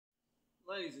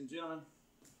Ladies and gentlemen,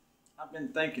 I've been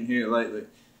thinking here lately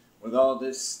with all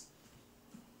this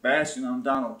bashing on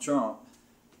Donald Trump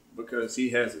because he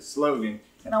has a slogan.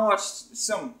 And I watched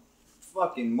some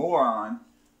fucking moron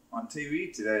on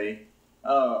TV today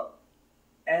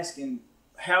asking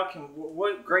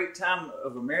what great time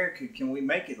of America can we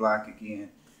make it like again?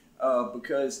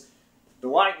 Because the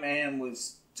white man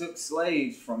took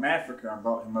slaves from Africa and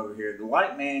brought him over here. The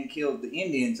white man killed the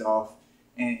Indians off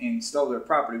and stole their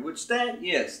property, which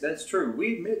yes, that's true.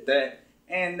 We admit that,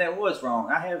 and that was wrong.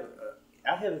 I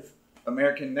have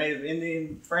American Native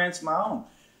Indian friends of my own,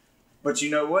 but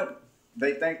you know what?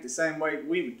 They think the same way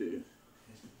we would do.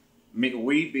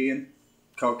 We being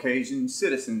Caucasian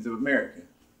citizens of America,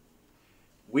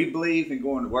 we believe in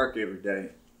going to work every day.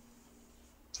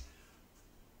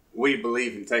 We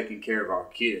believe in taking care of our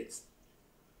kids.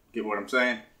 Get what I'm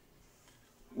saying?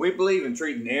 We believe in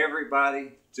treating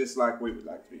everybody just like we would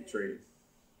like to be treated.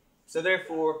 So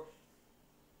therefore,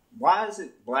 why is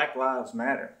it Black Lives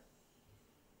Matter?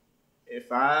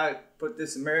 If I put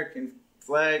this American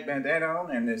flag bandana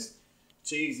on and this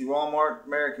cheesy Walmart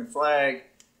American flag,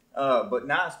 but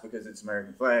nice because it's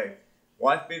American flag,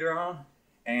 wife beater on,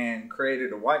 and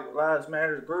created a White Lives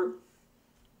Matter group,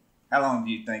 how long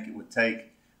do you think it would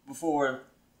take before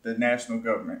the national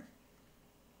government,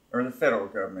 or the federal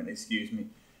government, excuse me,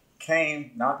 came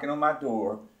knocking on my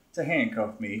door to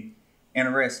handcuff me and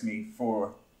arrest me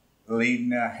for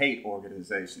leading a hate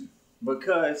organization?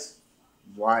 Because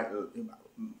my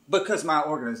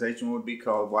organization would be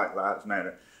called White Lives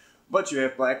Matter. But you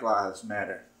have Black Lives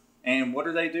Matter. And what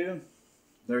do?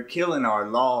 They're killing our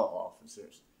law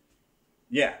officers.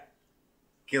 Yeah,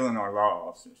 killing our law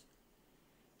officers.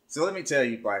 So let me tell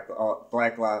you,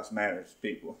 Black Lives Matter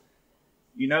people.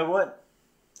 You know what?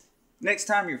 Next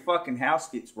time your fucking house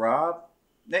gets robbed,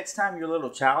 next time your little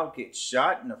child gets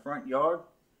shot in the front yard,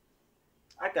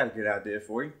 I got a good idea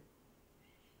for you.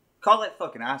 Call that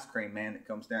fucking ice cream man that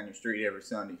comes down your street every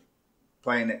Sunday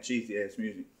playing that cheesy ass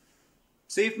music.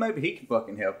 See if maybe he can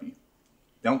fucking help you.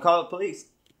 Don't call the police,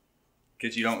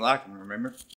 because you don't like them, remember?